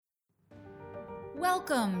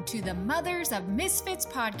Welcome to the Mothers of Misfits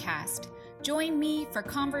podcast. Join me for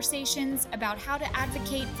conversations about how to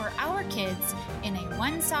advocate for our kids in a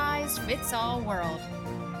one-size-fits-all world.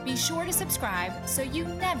 Be sure to subscribe so you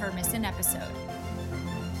never miss an episode.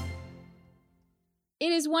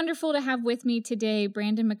 It is wonderful to have with me today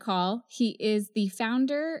Brandon McCall. He is the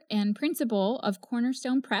founder and principal of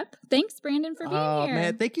Cornerstone Prep. Thanks, Brandon, for being here. Oh,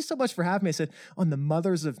 man, thank you so much for having me. I said, on the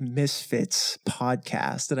Mothers of Misfits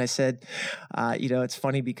podcast. And I said, it's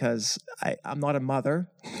funny because I'm not a mother.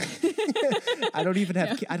 I don't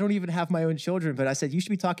even have my own children, but I said, you should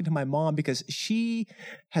be talking to my mom because she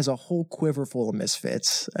has a whole quiver full of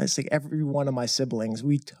misfits. It's like every one of my siblings,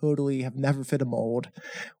 we totally have never fit a mold.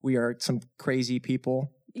 We are some crazy people.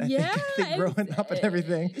 I think growing up and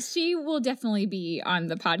everything. She will definitely be on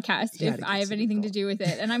the podcast if I have anything to do with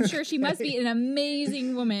it. And I'm sure she must be an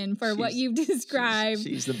amazing woman for what you've described.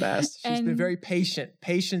 She's the best. She's been very patient.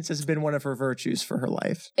 Patience has been one of her virtues for her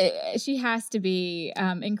life. She has to be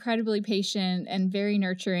incredibly patient and very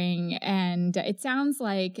nurturing. And it sounds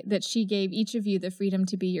like that she gave each of you the freedom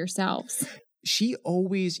to be yourselves. She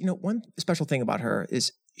always, one special thing about her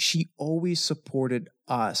is she always supported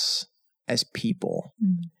us as people.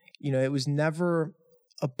 It was never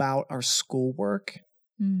about our schoolwork,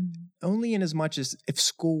 only in as much as if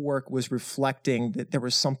schoolwork was reflecting that there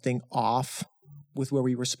was something off with where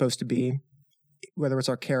we were supposed to be, whether it's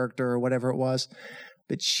our character or whatever it was.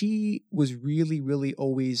 But she was really, really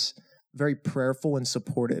always very prayerful and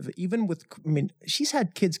supportive. Even she's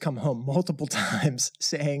had kids come home multiple times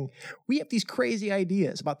saying, we have these crazy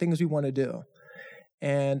ideas about things we want to do.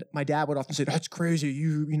 And my dad would often say, that's crazy.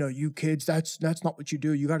 You kids, that's not what you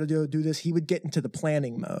do. You got to do this. He would get into the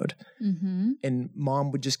planning mode. And mom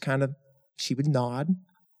would just she would nod.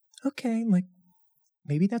 Okay. I'm like,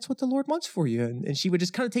 maybe that's what the Lord wants for you. And she would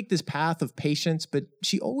just kind of take this path of patience, but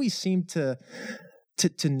she always seemed to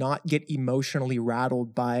not get emotionally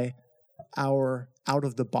rattled by our out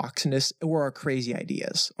of the boxness or our crazy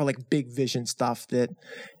ideas or like big vision stuff that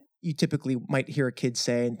you typically might hear a kid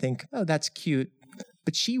say and think, oh, that's cute.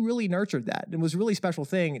 But she really nurtured that. It was a really special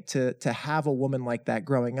thing to have a woman like that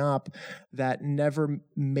growing up that never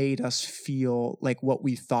made us feel like what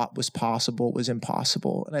we thought was possible was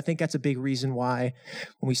impossible. And I think that's a big reason why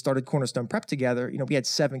when we started Cornerstone Prep together, we had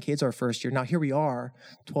 7 kids our first year. Now here we are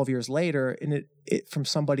 12 years later. And it from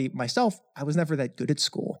somebody, myself, I was never that good at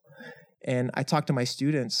school. And I talk to my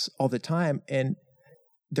students all the time and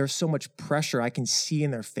there's so much pressure I can see in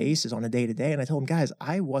their faces on a day-to-day. And I tell them, guys,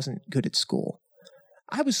 I wasn't good at school.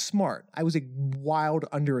 I was smart. I was a wild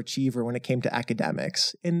underachiever when it came to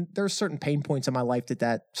academics. And there are certain pain points in my life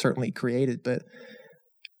that certainly created, but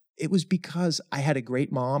it was because I had a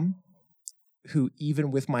great mom who,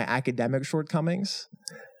 even with my academic shortcomings,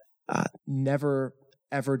 never,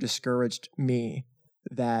 ever discouraged me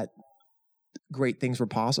that great things were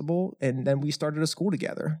possible. And then we started a school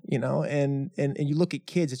together, and you look at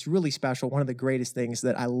kids, it's really special. One of the greatest things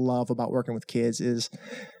that I love about working with kids is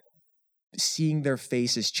seeing their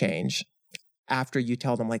faces change after you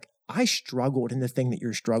tell them, like, I struggled in the thing that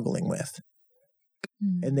you're struggling with.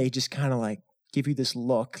 And they just kind of like give you this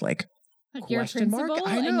look like question mark.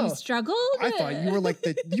 I know. And you struggled? I thought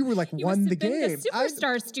you were like won the game. The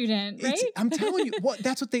superstar student, right? I'm telling you,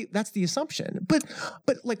 that's the assumption. But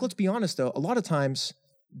like, let's be honest though, a lot of times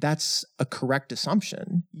that's a correct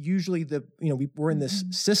assumption. Usually we're in this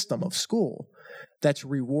system of school that's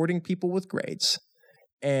rewarding people with grades.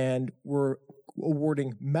 And we're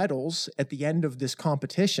awarding medals at the end of this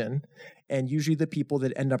competition. And usually the people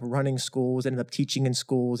that end up running schools, end up teaching in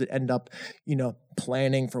schools, that end up,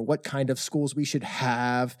 planning for what kind of schools we should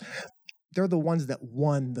have, they're the ones that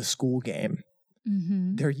won the school game.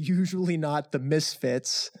 They're usually not the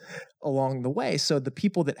misfits along the way. So the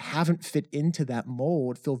people that haven't fit into that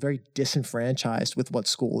mold feel very disenfranchised with what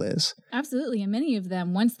school is. Absolutely. And many of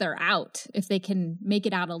them, once they're out, if they can make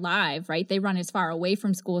it out alive, right, they run as far away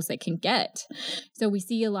from school as they can get. So we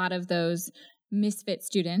see a lot of those misfit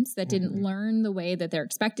students that didn't learn the way that they're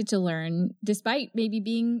expected to learn, despite maybe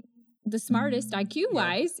being the smartest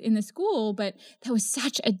IQ-wise in the school, but that was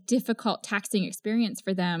such a difficult, taxing experience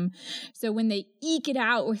for them. So when they eke it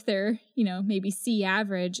out with their, maybe C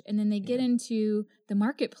average, and then they get into the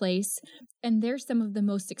marketplace, and they're some of the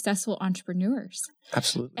most successful entrepreneurs.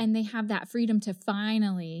 Absolutely. And they have that freedom to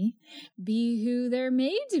finally be who they're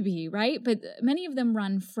made to be, right? But many of them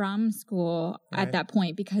run from school at that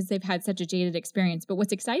point because they've had such a jaded experience. But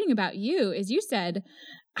what's exciting about you is you said,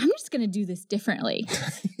 I'm just going to do this differently.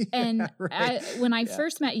 And when I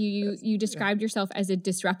first met you, you described yourself as a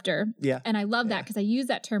disruptor. Yeah. And I love that because I use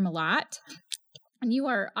that term a lot. And you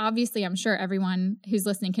are obviously, I'm sure everyone who's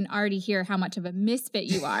listening can already hear how much of a misfit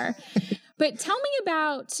you are. But tell me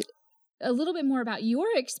a little bit more about your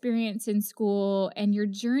experience in school and your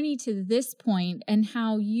journey to this point and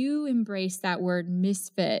how you embrace that word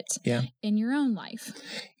misfit in your own life.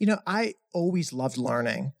 I always loved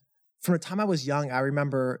learning. From the time I was young, I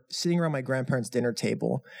remember sitting around my grandparents' dinner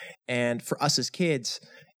table. And for us as kids,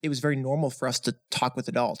 it was very normal for us to talk with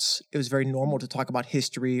adults. It was very normal to talk about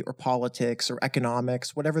history or politics or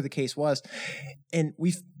economics, whatever the case was. And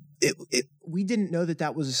we didn't know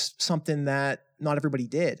that was something that not everybody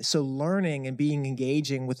did. So learning and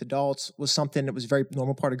engaging with adults was something that was a very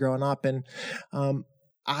normal part of growing up. And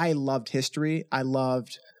I loved history. I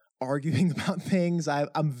loved arguing about things.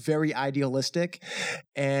 I'm very idealistic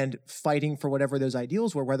and fighting for whatever those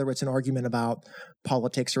ideals were, whether it's an argument about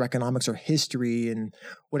politics or economics or history and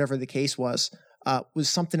whatever the case was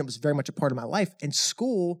something that was very much a part of my life. And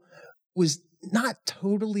school was not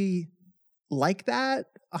totally like that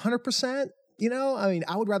 100%.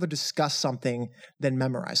 I would rather discuss something than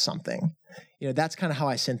memorize something. That's kind of how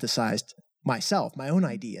I synthesized myself, my own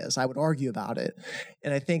ideas. I would argue about it.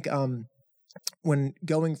 And I think when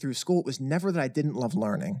going through school, it was never that I didn't love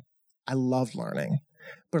learning. I loved learning.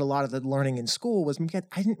 But a lot of the learning in school was,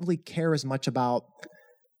 I didn't really care as much about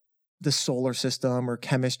the solar system or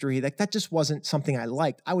chemistry. That just wasn't something I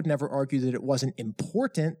liked. I would never argue that it wasn't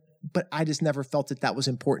important, but I just never felt that was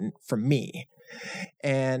important for me.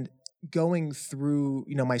 And going through,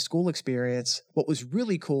 my school experience, what was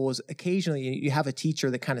really cool is occasionally you have a teacher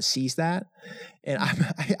that kind of sees that. And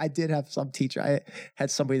I did have some teacher. I had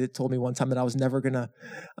somebody that told me one time that I was never gonna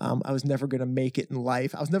make it in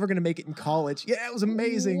life. I was never gonna make it in college. Yeah, it was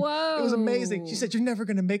amazing. Whoa. It was amazing. She said, "You're never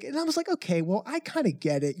gonna make it." And I was like, okay, well, I kind of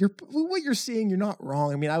get it. What you're seeing, you're not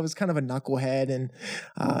wrong. I was kind of a knucklehead and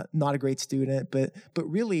not a great student, but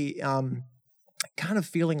really, kind of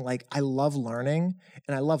feeling like I love learning,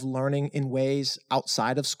 and I love learning in ways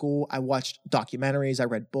outside of school. I watched documentaries, I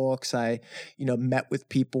read books, I, met with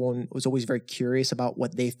people and was always very curious about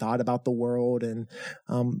what they thought about the world. And,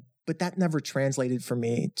 but that never translated for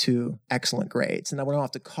me to excellent grades. And then when I went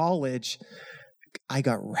off to college, I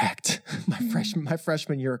got wrecked. My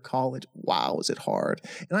freshman year of college. Wow, was it hard?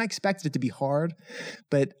 And I expected it to be hard,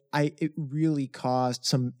 but it really caused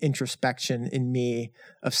some introspection in me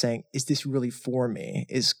of saying, is this really for me?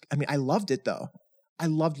 I loved it though. I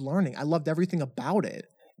loved learning. I loved everything about it,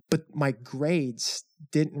 but my grades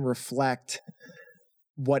didn't reflect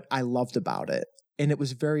what I loved about it. And it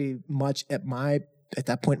was very much at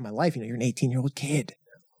that point in my life, you're an 18-year-old kid.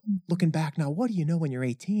 Looking back now, what do you know when you're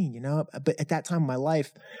 18, But at that time in my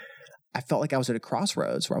life, I felt like I was at a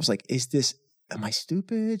crossroads where I was like, am I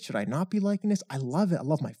stupid? Should I not be liking this? I love it. I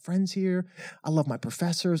love my friends here. I love my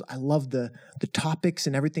professors. I love the topics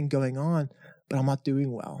and everything going on, but I'm not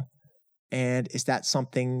doing well. And is that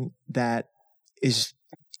something that is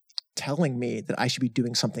telling me that I should be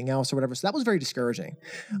doing something else or whatever? So that was very discouraging.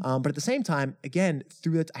 But at the same time, again,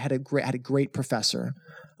 through it, I had a great professor,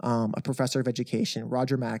 a professor of education,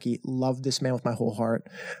 Roger Mackey. Loved this man with my whole heart.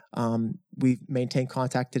 We've maintained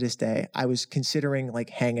contact to this day. I was considering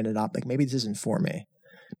hanging it up. Maybe this isn't for me.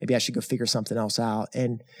 Maybe I should go figure something else out.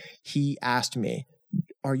 And he asked me,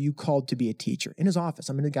 "Are you called to be a teacher?" In his office.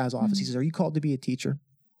 I'm in the guy's office. He says, "Are you called to be a teacher?"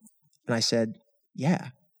 And I said, "Yeah."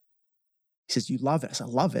 He says, "You love it?" I said,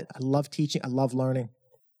 "I love it. I love teaching. I love learning."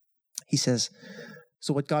 He says,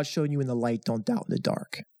 "So what God's showing you in the light, don't doubt in the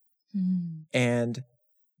dark." And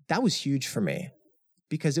that was huge for me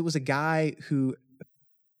because it was a guy who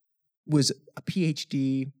was a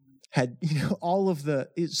PhD, had,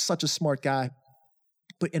 is such a smart guy,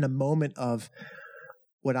 but in a moment of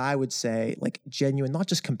what I would say, genuine, not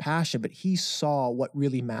just compassion, but he saw what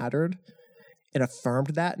really mattered and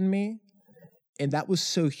affirmed that in me. And that was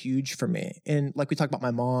so huge for me. And we talked about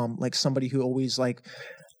my mom, somebody who always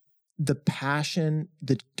the passion,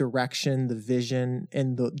 the direction, the vision,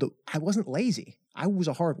 and I wasn't lazy. I was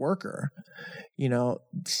a hard worker.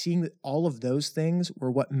 Seeing that all of those things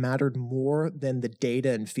were what mattered more than the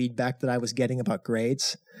data and feedback that I was getting about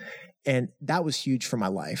grades. And that was huge for my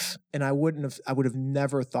life. And I would have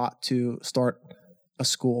never thought to start a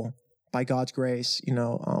school by God's grace,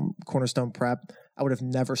 Cornerstone Prep. I would have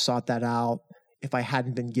never sought that out if I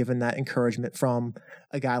hadn't been given that encouragement from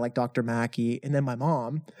a guy like Dr. Mackey, and then my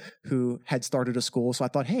mom, who had started a school. So I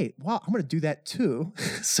thought, hey, wow, I'm going to do that too.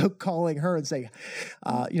 So calling her and saying,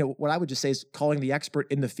 what I would just say is calling the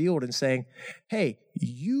expert in the field and saying, hey,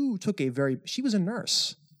 you took she was a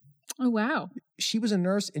nurse. Oh, wow. She was a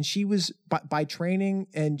nurse, and she was by training,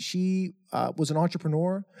 and she was an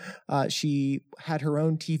entrepreneur. She had her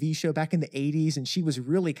own TV show back in the 80s, and she was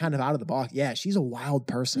really kind of out of the box. Yeah, she's a wild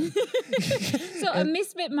person. So a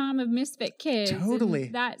misfit mom of misfit kids. Totally.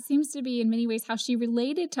 And that seems to be in many ways how she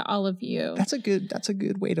related to all of you. That's a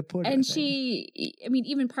good way to put it. And she, I mean,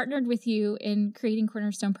 even partnered with you in creating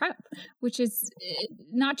Cornerstone Prep, which is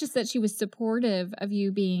not just that she was supportive of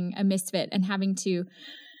you being a misfit and having to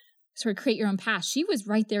sort of create your own path. She was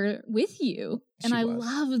right there with you. And I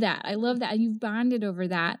love that. I love that. And you've bonded over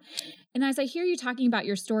that. And as I hear you talking about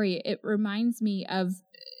your story, it reminds me of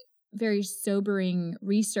very sobering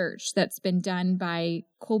research that's been done by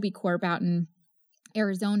Colby Corp out in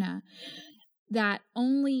Arizona, that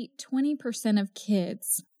only 20% of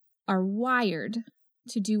kids are wired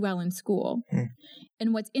to do well in school.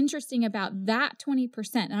 And what's interesting about that 20%,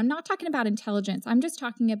 and I'm not talking about intelligence, I'm just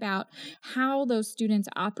talking about how those students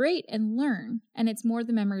operate and learn. And it's more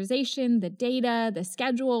the memorization, the data, the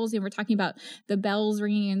schedules. And we're talking about the bells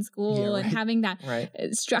ringing in school and having that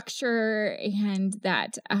structure, and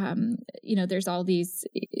that, there's all these,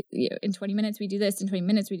 in 20 minutes we do this, in 20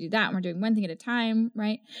 minutes we do that, and we're doing one thing at a time,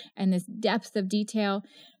 right? And this depth of detail.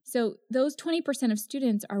 So those 20% of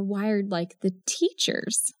students are wired like the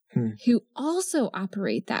teachers who also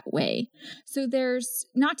operate that way. So there's,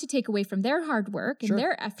 not to take away from their hard work and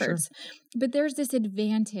their efforts, but there's this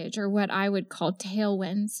advantage, or what I would call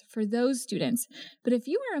tailwinds, for those students. But if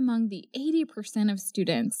you are among the 80% of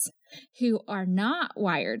students who are not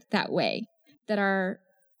wired that way, that are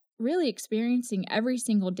really experiencing every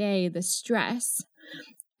single day the stress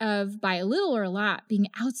of, by a little or a lot, being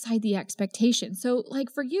outside the expectation. So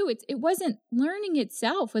like for you, it wasn't learning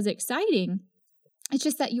itself was exciting. It's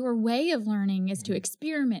just that your way of learning is to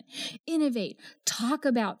experiment, innovate, talk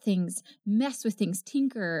about things, mess with things,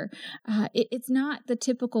 tinker. It's not the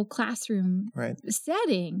typical classroom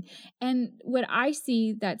setting. And what I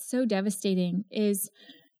see that's so devastating is,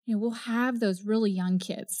 we'll have those really young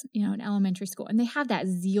kids, in elementary school, and they have that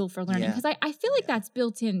zeal for learning, because I feel like that's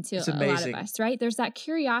built into a lot of us, right? There's that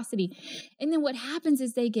curiosity. And then what happens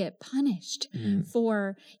is they get punished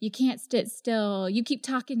for, you can't sit still, you keep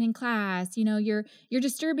talking in class, you're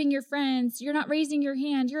disturbing your friends, you're not raising your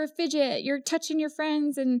hand, you're a fidget, you're touching your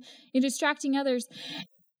friends and you're distracting others.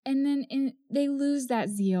 And then they lose that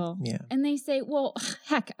zeal. And they say, well,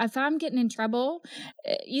 heck, if I'm getting in trouble,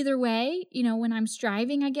 either way, when I'm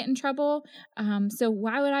striving, I get in trouble. So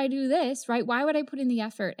why would I do this, right? Why would I put in the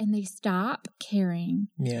effort? And they stop caring.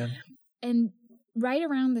 And right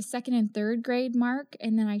around the 2nd and 3rd grade mark,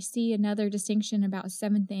 and then I see another distinction about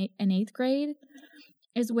 7th and 8th grade,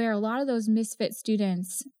 is where a lot of those misfit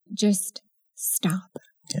students just stop.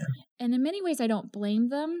 And in many ways, I don't blame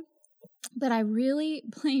them. But I really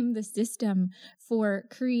blame the system for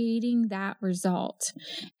creating that result.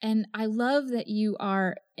 And I love that you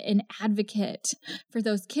are an advocate for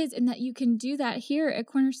those kids, and that you can do that here at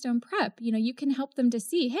Cornerstone Prep. You can help them to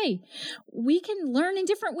see, hey, we can learn in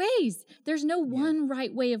different ways. There's no one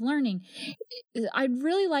right way of learning. I'd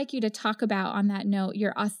really like you to talk about, on that note,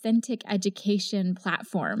 your authentic education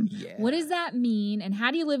platform. What does that mean, and how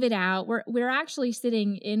do you live it out? We're actually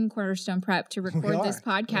sitting in Cornerstone Prep to record this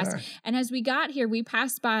podcast. And as we got here, we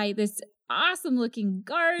passed by this awesome looking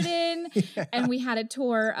garden and we had a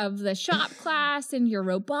tour of the shop class and your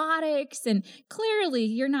robotics, and clearly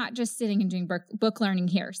you're not just sitting and doing book learning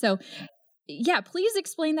here. So please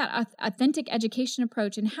explain that authentic education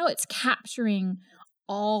approach and how it's capturing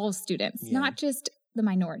all students, not just the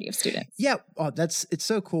minority of students. It's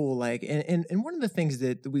so cool. Like, and one of the things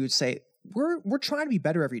that we would say, we're trying to be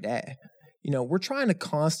better every day. We're trying to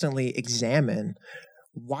constantly examine,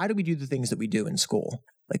 why do we do the things that we do in school?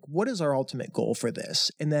 Like, what is our ultimate goal for this?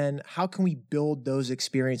 And then how can we build those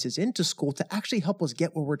experiences into school to actually help us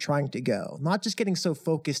get where we're trying to go? Not just getting so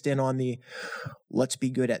focused in on the, let's be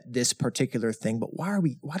good at this particular thing, but why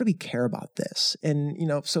do we care about this? And,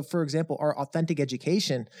 so for example, our authentic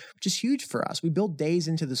education, which is huge for us, we build days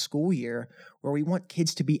into the school year where we want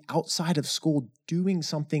kids to be outside of school doing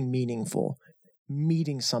something meaningful,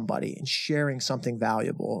 meeting somebody and sharing something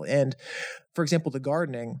valuable. And for example, the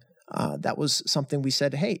gardening, that was something we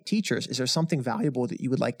said, hey, teachers, is there something valuable that you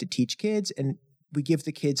would like to teach kids? And we give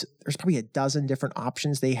the kids, there's probably a dozen different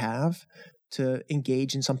options they have to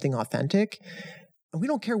engage in something authentic. And we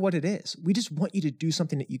don't care what it is. We just want you to do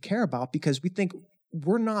something that you care about, because we think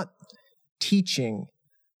we're not teaching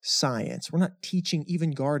science. We're not teaching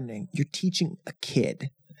even gardening. You're teaching a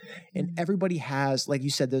kid. And everybody has, like you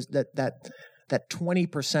said, that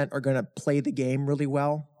 20% are going to play the game really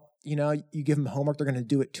well. you give them homework, they're going to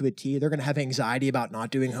do it to a T. They're going to have anxiety about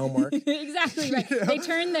not doing homework. Exactly right. They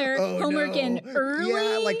turn their homework in early.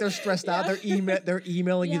 Yeah, like they're stressed out. They're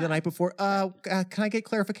emailing you the night before. Can I get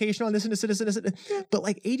clarification on this and this and this and this? But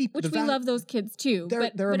like 80%. Which we love those kids too.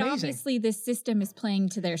 They're amazing. Obviously this system is playing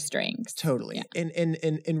to their strengths. Totally. Yeah.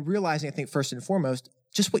 And realizing, I think first and foremost,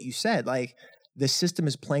 just what you said, like the system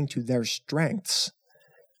is playing to their strengths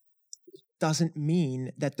doesn't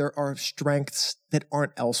mean that there are strengths that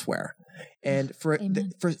aren't elsewhere. And for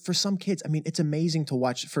some kids, I mean, it's amazing to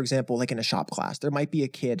watch, for example, like in a shop class, there might be a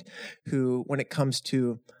kid who, when it comes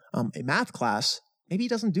to a math class, maybe he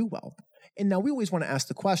doesn't do well. And now we always want to ask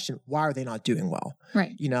the question, why are they not doing well?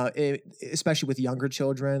 Right. Especially with younger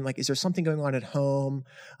children, like, is there something going on at home?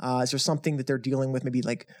 Is there something that they're dealing with? Maybe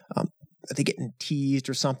like, are they getting teased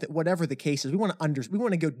or something? Whatever the case is, we want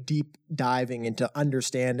to go deep diving into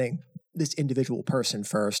understanding this individual person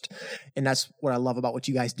first. And that's what I love about what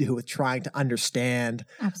you guys do with trying to understand.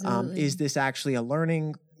 Absolutely. Is this actually a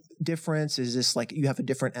learning difference? Is this like you have a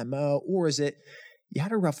different MO, or is it you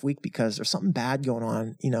had a rough week because there's something bad going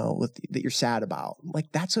on, that you're sad about?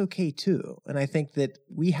 Like, that's okay too. And I think that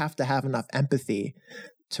we have to have enough empathy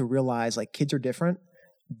to realize, like, kids are different.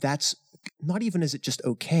 That's not even, is it just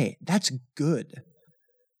okay? That's good.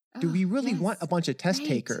 Do we really want a bunch of test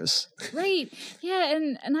takers? Right. Yeah.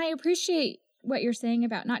 And I appreciate what you're saying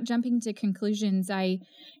about not jumping to conclusions. I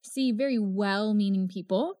see very well-meaning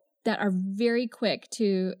people that are very quick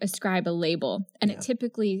to ascribe a label, and it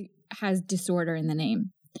typically has disorder in the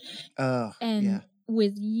name.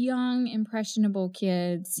 With young, impressionable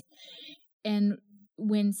kids, and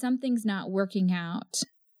when something's not working out,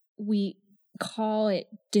 we call it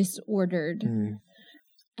disordered.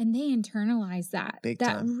 And they internalize that. Big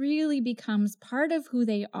that time. really becomes part of who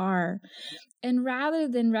they are. And rather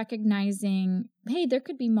than recognizing, hey, there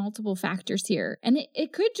could be multiple factors here. And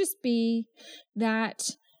it could just be that,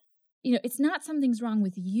 it's not something's wrong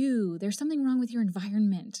with you. There's something wrong with your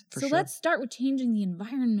environment. Let's start with changing the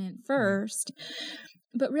environment first.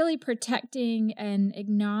 But really protecting and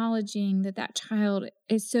acknowledging that child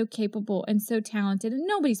is so capable and so talented, and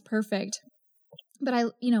nobody's perfect.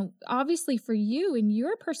 But obviously for you in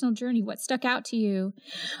your personal journey, what stuck out to you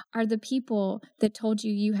are the people that told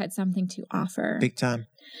you had something to offer. Big time.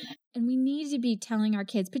 And we need to be telling our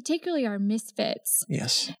kids, particularly our misfits,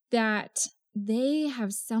 yes, that they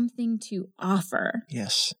have something to offer.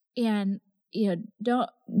 Yes. And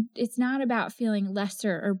it's not about feeling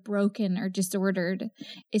lesser or broken or disordered.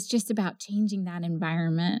 It's just about changing that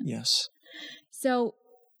environment. Yes. So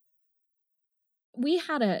we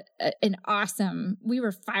had we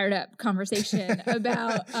were fired up conversation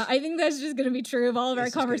about, I think that's just going to be true of all of our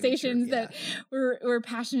conversations, that we're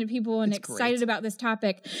passionate people and excited about this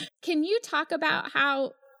topic. Can you talk about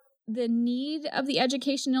how the need of the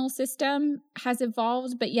educational system has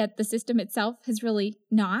evolved, but yet the system itself has really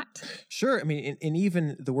not? Sure. I mean, and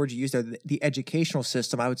even the word you used there, the educational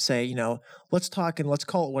system, I would say, let's talk and let's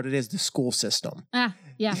call it what it is, the school system.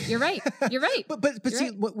 Yeah, you're right. You're right. But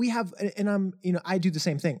see, what we have, and I do the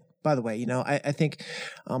same thing, by the way. I think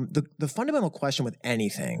the fundamental question with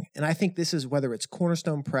anything, and I think this is whether it's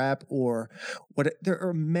Cornerstone Prep or there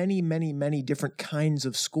are many, many, many different kinds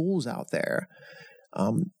of schools out there.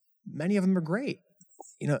 Many of them are great,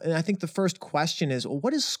 and I think the first question is, well,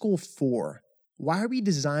 what is school for? Why are we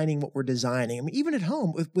designing what we're designing? I mean, even at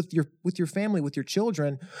home with your family, with your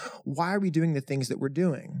children, why are we doing the things that we're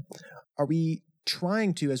doing? Are we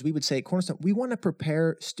trying to, as we would say at Cornerstone, we want to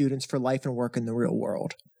prepare students for life and work in the real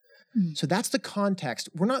world. So that's the context.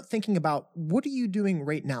 We're not thinking about what are you doing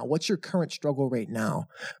right now? What's your current struggle right now?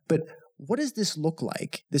 But what does this look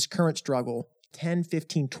like, this current struggle, 10,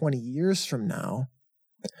 15, 20 years from now?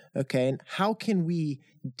 Okay, and how can we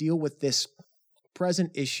deal with this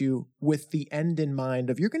present issue with the end in mind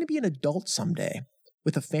of you're going to be an adult someday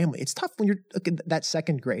with a family? It's tough when you're that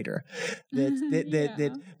second grader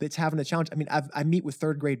that's having a challenge. I mean, I meet with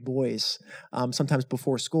third grade boys sometimes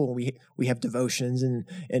before school. We have devotions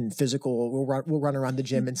and physical. We'll run around the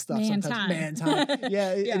gym and stuff. Man time.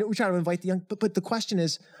 Yeah, and we try to invite the young. But the question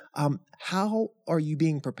is, how are you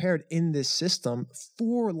being prepared in this system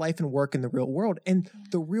for life and work in the real world? And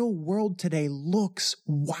the real world today looks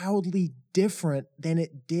wildly different than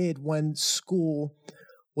it did when school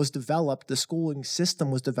was developed, the schooling system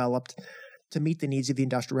was developed to meet the needs of the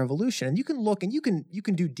Industrial Revolution. And you can look and you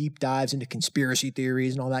can do deep dives into conspiracy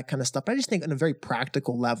theories and all that kind of stuff. But I just think on a very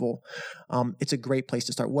practical level, it's a great place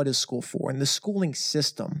to start. What is school for? And the schooling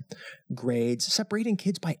system, grades, separating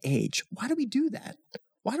kids by age. Why do we do that?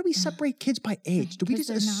 Why do we separate kids by age? Do we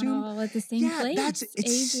just assume not all at the same place?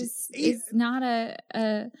 Age is not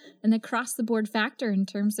an across the board factor in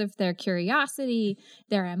terms of their curiosity,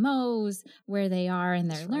 their MOs, where they are in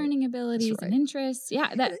their learning abilities and interests.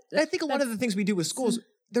 Yeah, I think a lot of the things we do with schools,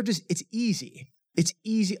 it's easy. It's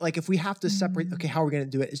easy. Like if we have to separate, okay, how are we going to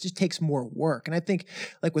do it? It just takes more work. And I think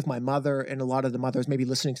like with my mother and a lot of the mothers maybe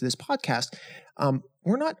listening to this podcast,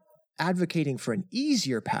 we're not advocating for an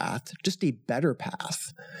easier path, just a better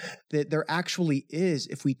path. That there actually is,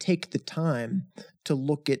 if we take the time to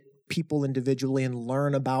look at people individually and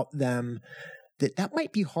learn about them, that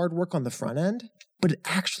might be hard work on the front end, but it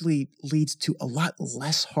actually leads to a lot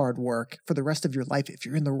less hard work for the rest of your life if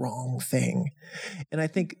you're in the wrong thing. And I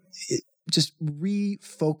think just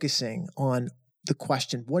refocusing on the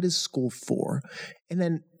question, what is school for? And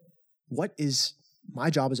then what is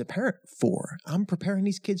my job as a parent for? I'm preparing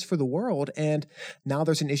these kids for the world. And now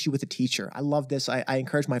there's an issue with the teacher. I love this. I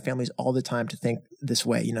encourage my families all the time to think this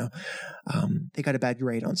way. They got a bad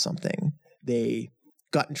grade on something. They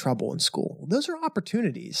got in trouble in school. Those are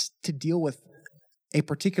opportunities to deal with a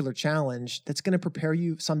particular challenge that's going to prepare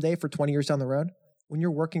you someday for 20 years down the road. When you're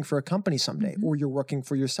working for a company someday, or you're working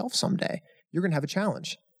for yourself someday, you're going to have a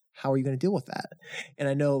challenge. How are you going to deal with that? And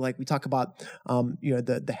I know, like we talk about,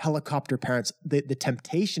 the helicopter parents, the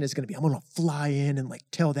temptation is going to be, I'm going to fly in and like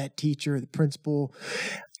tell that teacher, the principal.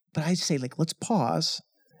 But I say, like, let's pause.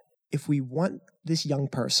 If we want this young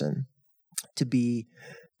person to be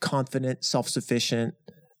confident, self-sufficient,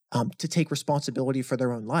 to take responsibility for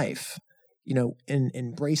their own life, and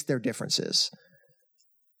embrace their differences,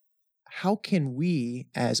 how can we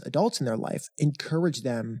as adults in their life encourage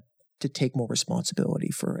them to take more responsibility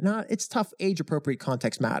for it? Now, it's tough. Age appropriate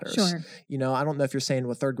context matters. Sure. I don't know if you're saying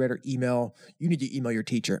to a third grader, you need to email your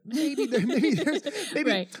teacher. Maybe there's,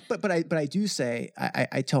 right. But I do say,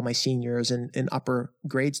 I tell my seniors and upper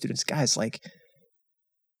grade students, guys, like,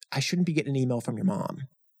 I shouldn't be getting an email from your mom.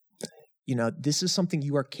 This is something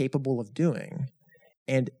you are capable of doing.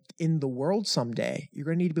 And in the world someday, you're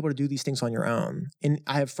going to need to be able to do these things on your own. And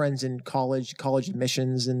I have friends in college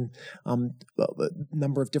admissions, and a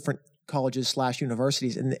number of different colleges /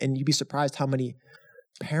 universities. And you'd be surprised how many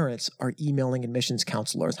parents are emailing admissions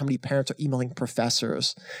counselors, how many parents are emailing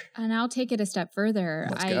professors. And I'll take it a step further.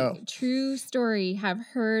 Let's go. True story, have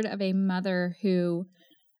heard of a mother who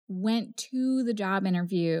went to the job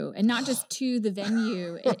interview, and not just to the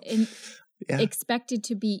venue, expected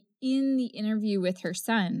to be in the interview with her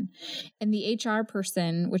son. And the HR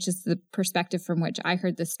person, which is the perspective from which I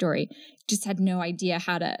heard the story, just had no idea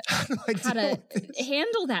how to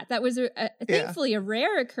handle that. That was thankfully a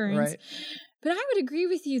rare occurrence. Right. But I would agree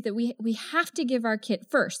with you that we have to give our kid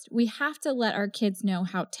first. We have to let our kids know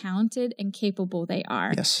how talented and capable they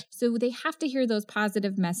are. Yes. So they have to hear those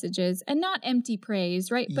positive messages and not empty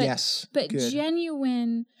praise, right? But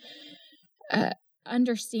genuine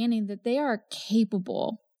understanding that they are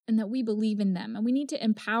capable and that we believe in them. And we need to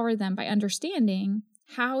empower them by understanding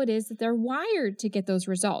how it is that they're wired to get those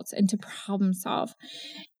results and to problem solve.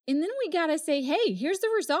 And then we got to say, hey, here's the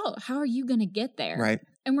result. How are you going to get there? Right.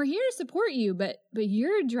 And we're here to support you, but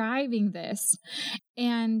you're driving this.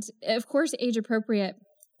 And of course, age appropriate.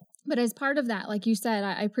 But as part of that, like you said,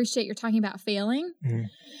 I appreciate you're talking about failing. Mm-hmm.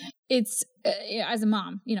 It's as a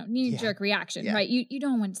mom, knee-jerk reaction, right? You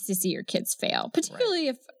don't want to see your kids fail, particularly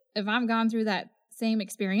if I've gone through that same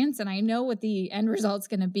experience and I know what the end result's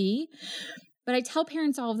going to be. But I tell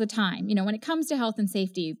parents all the time, when it comes to health and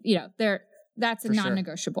safety, that's a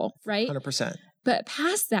non-negotiable, right? 100%. But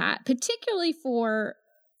past that, particularly for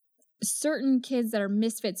certain kids that are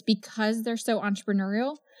misfits because they're so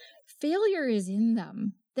entrepreneurial, failure is in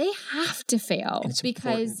them. They have to fail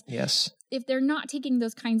because if they're not taking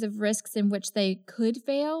those kinds of risks in which they could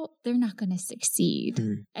fail, they're not going to succeed.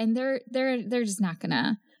 And they're just not going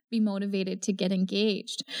to be motivated to get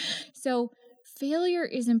engaged. So failure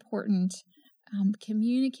is important.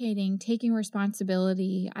 Communicating, taking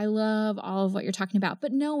responsibility. I love all of what you're talking about,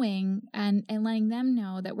 but knowing and letting them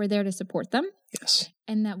know that we're there to support them. Yes.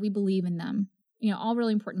 And that we believe in them. All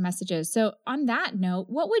really important messages. So on that note,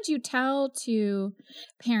 what would you tell to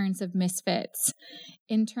parents of misfits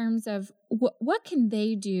in terms of what can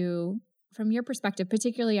they do from your perspective,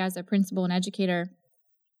 particularly as a principal and educator,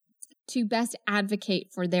 to best advocate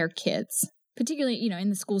for their kids, particularly, in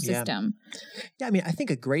the school system? Yeah. I think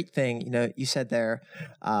a great thing, you said there,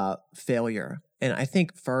 failure. And I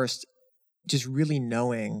think first, just really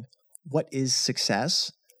knowing what is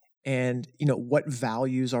success And, what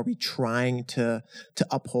values are we trying to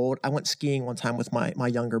uphold? I went skiing one time with my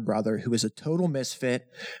younger brother, who is a total misfit,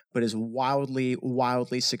 but is wildly,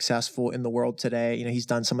 wildly successful in the world today. He's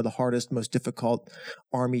done some of the hardest, most difficult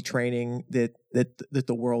Army training that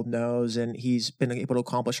the world knows, and he's been able to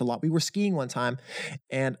accomplish a lot. We were skiing one time,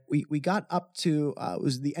 and we got up to it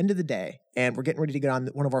was the end of the day, and we're getting ready to get on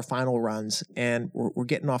one of our final runs, and we're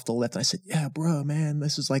getting off the lift. And I said, "Yeah, bro, man,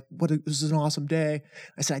 this is an awesome day."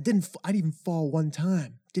 I said, I didn't even fall one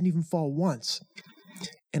time, didn't even fall once.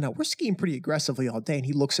 And we're skiing pretty aggressively all day, and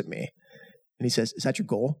he looks at me, and he says, "Is that your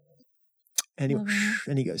goal?" And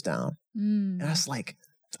he goes down. And I was like,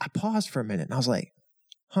 I paused for a minute, and I was like,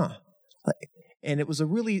 huh. And it was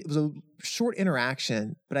a short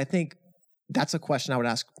interaction, but I think that's a question I would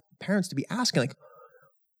ask parents to be asking, like,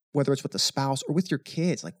 whether it's with a spouse or with your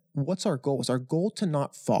kids, like, what's our goal? Is our goal to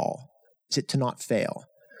not fall? Is it to not fail?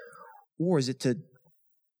 Or is it to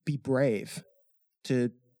be brave, to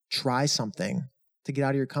try something, to get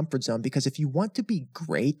out of your comfort zone? Because if you want to be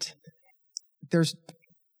great, there's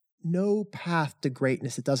no path to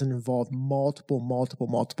greatness that doesn't involve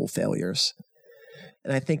multiple failures.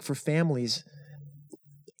 And I think for families,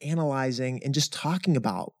 analyzing and just talking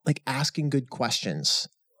about, like, asking good questions.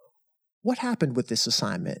 What happened with this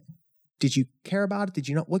assignment? Did you care about it? Did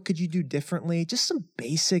you not? What could you do differently? Just some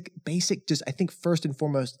basic, just, I think first and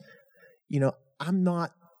foremost,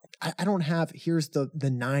 I don't have, here's the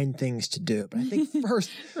 9 things to do. But I think first,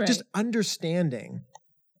 right. Just understanding,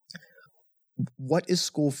 what is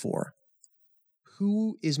school for?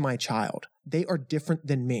 Who is my child? They are different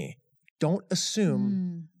than me. Don't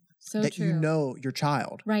assume that true. You know your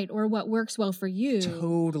child. Right. Or what works well for you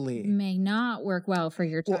totally may not work well for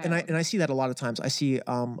your child. Well, and I see that a lot of times. I see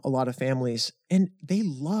a lot of families, and they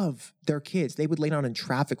love their kids. They would lay down in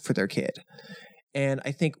traffic for their kid. And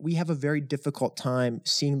I think we have a very difficult time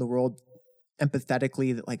seeing the world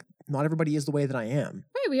empathetically, that, like, not everybody is the way that I am.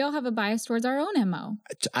 Right. We all have a bias towards our own MO.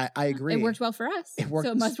 I agree. It worked well for us.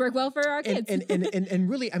 So it must work well for our kids. And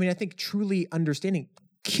really, I mean, I think truly understanding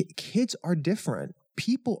kids are different.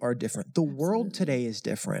 People are different. The Absolutely. World today is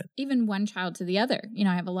different. Even one child to the other.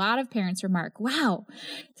 I have a lot of parents remark, wow,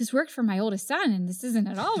 this worked for my oldest son, and this isn't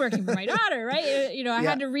at all working for my daughter, right? I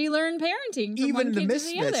had to relearn parenting from one kid to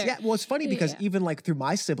the other. Yeah, well, it's funny because even like through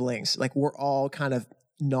my siblings, like, we're all kind of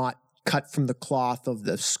not cut from the cloth of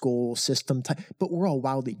the school system type, but we're all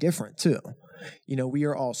wildly different too. We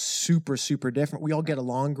are all super, super different. We all get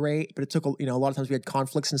along great, but it took, a lot of times we had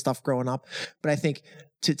conflicts and stuff growing up. But I think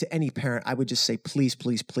to any parent, I would just say, please,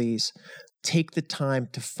 please, please take the time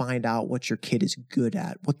to find out what your kid is good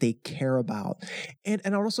at, what they care about. And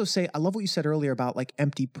I would also say, I love what you said earlier about, like,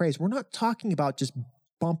 empty praise. We're not talking about just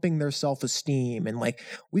bumping their self-esteem, and, like,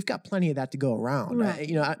 we've got plenty of that to go around. Right,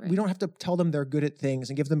 we don't have to tell them they're good at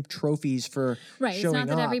things and give them trophies for showing up. It's not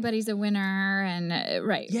that everybody's a winner, and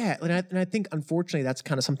right. Yeah, and I think unfortunately that's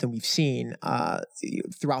kind of something we've seen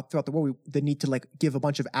throughout the world. The need to, like, give a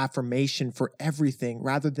bunch of affirmation for everything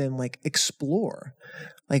rather than, like, explore,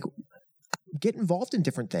 like, get involved in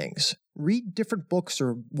different things, read different books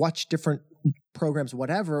or watch different programs,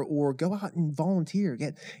 whatever, or go out and volunteer,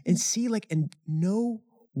 and see, like, and know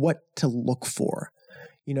what to look for.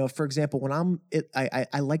 For example, when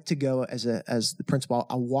I like to go as the principal,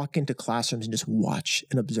 I'll walk into classrooms and just watch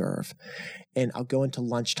and observe. And I'll go into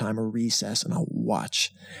lunchtime or recess and I'll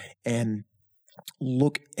watch and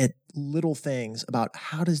look at little things about,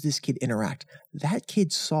 how does this kid interact? That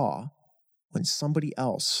kid saw when somebody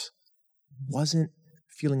else wasn't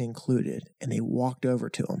feeling included and they walked over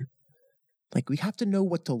to him. Like, we have to know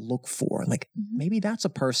what to look for. Like, maybe that's a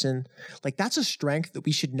person, like, that's a strength that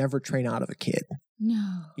we should never train out of a kid.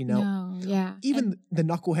 No. No, yeah. Even the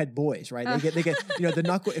knucklehead boys, right? They get, the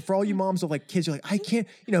knuckle, for all you moms of, like, kids, you're like, I can't,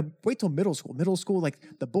 wait till middle school. Middle school, like,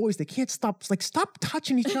 the boys, they can't stop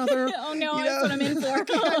touching each other. Oh no, that's what I'm in for.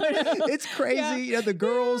 It's crazy. Yeah. The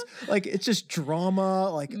girls, like, it's just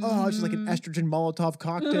drama. Like, it's just like an estrogen Molotov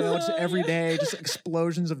cocktail just every day, just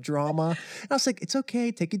explosions of drama. And I was like, it's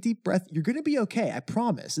okay. Take a deep breath. You're going to be okay. I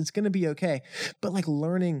promise. It's going to be okay. But, like,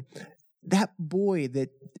 learning that boy that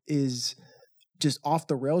is just off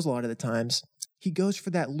the rails a lot of the times, he goes for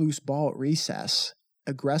that loose ball at recess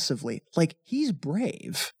aggressively. Like, he's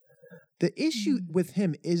brave. The issue with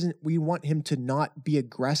him isn't we want him to not be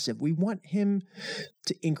aggressive. We want him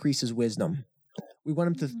to increase his wisdom. We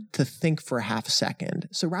want him to think for a half a second.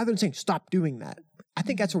 So rather than saying, stop doing that, I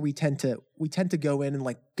think that's where we tend to go in and,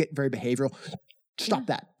 like, get very behavioral. Stop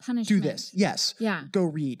that. Punishment. Do this. Yes. Yeah. Go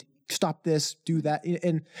read. stop this, do that.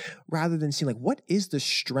 And rather than seeing like, what is the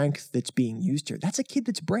strength that's being used here? That's a kid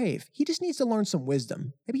that's brave. He just needs to learn some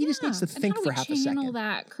wisdom. Maybe he just needs to think for half a second. Channel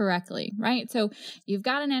that correctly, right? So you've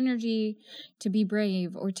got an energy to be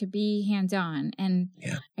brave or to be hands-on. And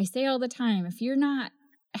I say all the time, if you're not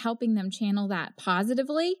helping them channel that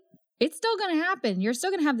positively, it's still going to happen. You're still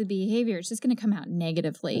going to have the behavior. It's just going to come out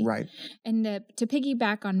negatively. Right. And to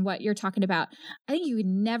piggyback on what you're talking about, I think you would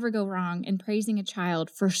never go wrong in praising a child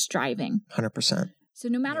for striving. 100%. So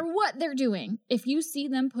no matter what they're doing, if you see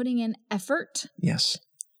them putting in effort, yes,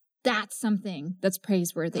 that's something that's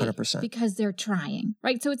praiseworthy. 100%. Because they're trying,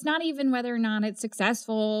 right? So it's not even whether or not it's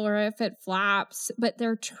successful or if it flops, but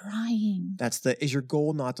they're trying. Is your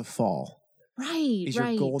goal not to fall? Right. Is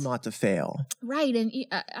your goal not to fail? Right. And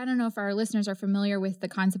I don't know if our listeners are familiar with the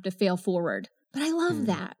concept of fail forward, but I love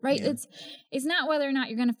that, right? Yeah. It's not whether or not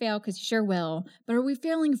you're going to fail, because you sure will, but are we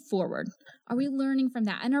failing forward? Are we learning from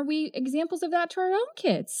that? And are we examples of that to our own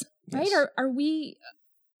kids, right? Are we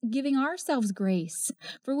giving ourselves grace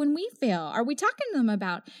for when we fail? Are we talking to them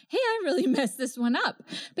about, hey, I really messed this one up,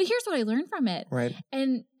 but here's what I learned from it. Right.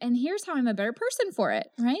 And here's how I'm a better person for it.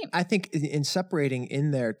 Right. I think in separating in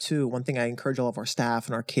there too, one thing I encourage all of our staff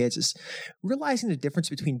and our kids is realizing the difference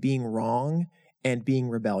between being wrong and being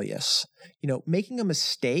rebellious. Making a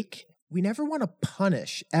mistake, we never want to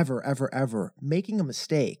punish ever, ever, ever making a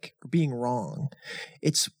mistake or being wrong.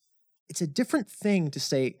 It's a different thing to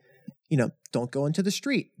say, don't go into the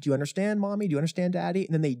street. Do you understand, mommy? Do you understand, daddy?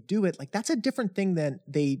 And then they do it. Like, that's a different thing than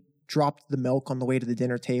they dropped the milk on the way to the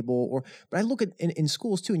dinner table. But I look at in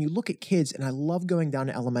schools too, and you look at kids, and I love going down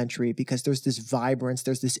to elementary because there's this vibrance,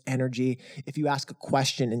 there's this energy. If you ask a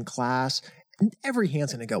question in class, every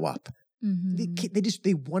hand's going to go up. Mm-hmm.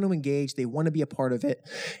 They want to engage. They want to be a part of it.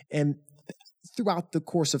 And throughout the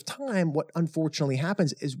course of time, what unfortunately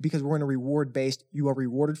happens is, because we're in a reward-based, you are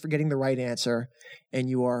rewarded for getting the right answer, and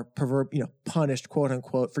you are punished, quote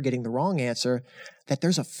unquote, for getting the wrong answer, that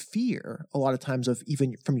there's a fear a lot of times of,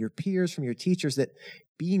 even from your peers, from your teachers, that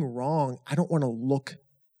being wrong, I don't want to look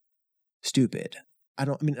stupid.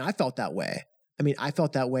 I felt that way.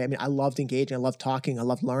 I loved engaging. I loved talking. I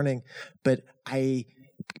loved learning, but I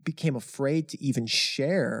became afraid to even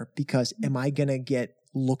share because am I going to get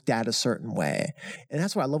looked at a certain way? And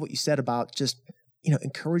that's why I love what you said about just,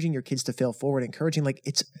 encouraging your kids to fail forward, encouraging,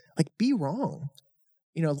 be wrong.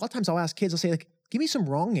 A lot of times I'll ask kids, I'll say, give me some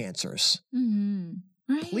wrong answers. Mm-hmm.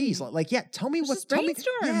 Right. Please. Tell me what's, tell me.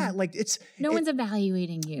 Yeah. No one's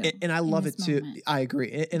evaluating you. And I love it too. I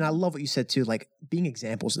agree. And I love what you said too, being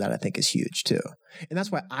examples of that, I think, is huge too. And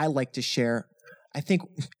that's why I like to share. I think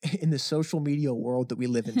in the social media world that we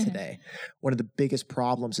live in today, one of the biggest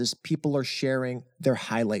problems is people are sharing their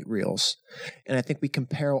highlight reels. And I think we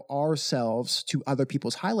compare ourselves to other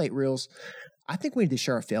people's highlight reels. I think we need to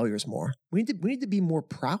share our failures more. We need to be more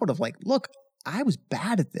proud of look, I was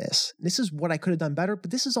bad at this. This is what I could have done better,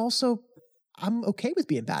 but this is also, I'm okay with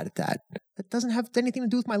being bad at that. That doesn't have anything to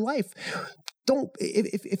do with my life.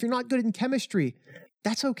 If you're not good in chemistry,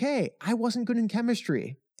 that's okay. I wasn't good in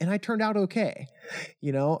chemistry. And I turned out okay.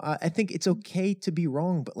 I think it's okay to be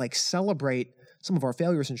wrong, but celebrate some of our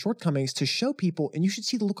failures and shortcomings to show people. And you should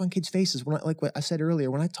see the look on kids' faces when like what I said earlier,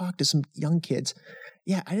 when I talked to some young kids.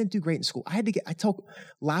 Yeah, I didn't do great in school.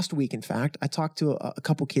 Last week, in fact, I talked to a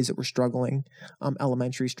couple kids that were struggling,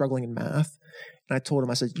 elementary, struggling in math. And I told them,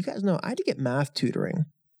 I said, you guys know, I had to get math tutoring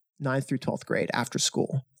 9th through 12th grade after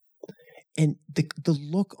school. And the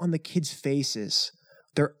look on the kids' faces,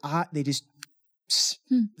 they just,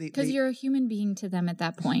 because you're a human being to them at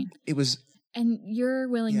that point. It was, and your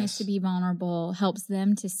willingness to be vulnerable helps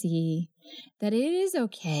them to see that it is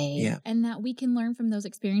okay, and that we can learn from those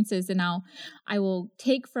experiences. And I will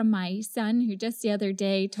take from my son, who just the other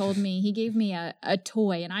day told me, he gave me a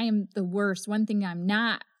toy, and I am the worst. One thing I'm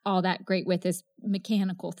not all that great with is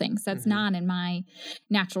mechanical things. That's not in my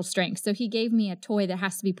natural strength. So he gave me a toy that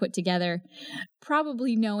has to be put together,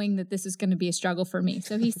 probably knowing that this is going to be a struggle for me.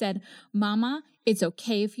 So he said, Mama, it's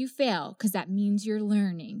okay if you fail, because that means you're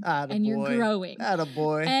learning and you're growing.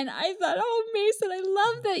 Attaboy. And I thought, oh, Mason, I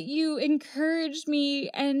love that you encouraged me.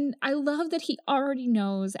 And I love that he already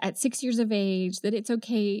knows at 6 years of age that it's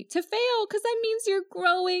okay to fail, because that means you're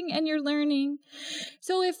growing and you're learning.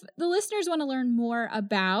 So if the listeners want to learn more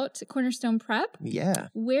about Cornerstone Prep, Prep? Yeah.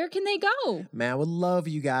 Where can they go? Man, I would love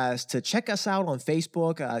you guys to check us out on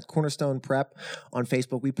Facebook, Cornerstone Prep on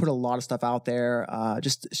Facebook. We put a lot of stuff out there,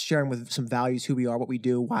 just sharing with some values, who we are, what we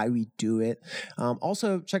do, why we do it.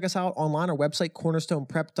 Also, check us out online, our website,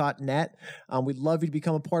 cornerstoneprep.net. We'd love you to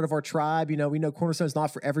become a part of our tribe. We know Cornerstone is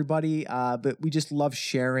not for everybody, but we just love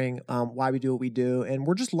sharing why we do what we do. And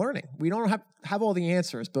we're just learning. We don't have all the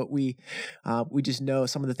answers, but we just know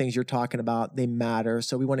some of the things you're talking about, they matter.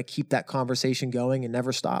 So we want to keep that conversation going and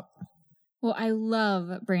never stop. Well, I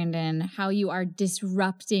love, Brandon, how you are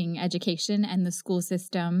disrupting education and the school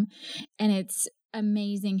system. And it's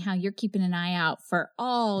amazing how you're keeping an eye out for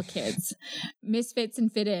all kids, misfits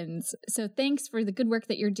and fit-ins. So thanks for the good work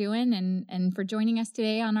that you're doing and for joining us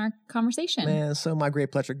today on our conversation. Man, so my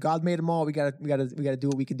great pleasure. God made them all. We gotta do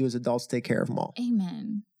what we can do as adults to take care of them all.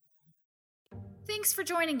 Amen. Thanks for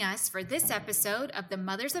joining us for this episode of the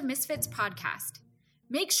Mothers of Misfits podcast.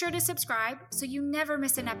 Make sure to subscribe so you never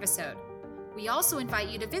miss an episode. We also invite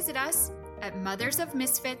you to visit us at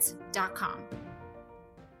mothersofmisfits.com.